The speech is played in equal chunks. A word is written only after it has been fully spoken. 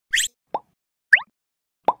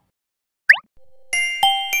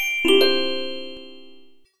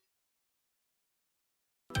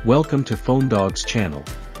Welcome to FoneDog's channel.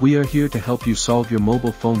 We are here to help you solve your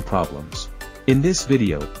mobile phone problems. In this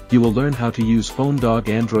video, you will learn how to use FoneDog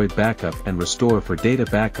Android Backup and Restore for data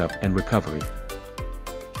backup and recovery.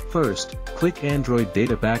 First, click Android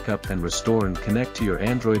Data Backup and Restore and connect to your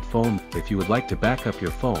Android phone. If you would like to back up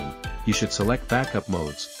your phone, you should select Backup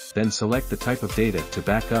Modes, then select the type of data to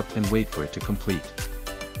back up and wait for it to complete.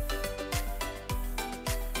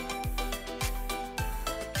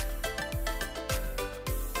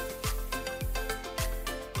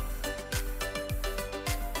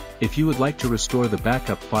 If you would like to restore the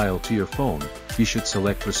backup file to your phone, you should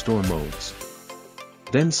select Restore Modes.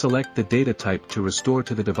 Then select the data type to restore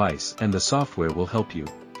to the device and the software will help you.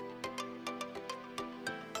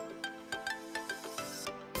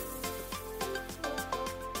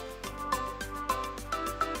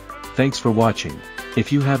 Thanks for watching.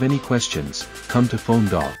 If you have any questions, come to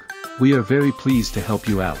FoneDog. We are very pleased to help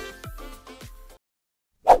you out.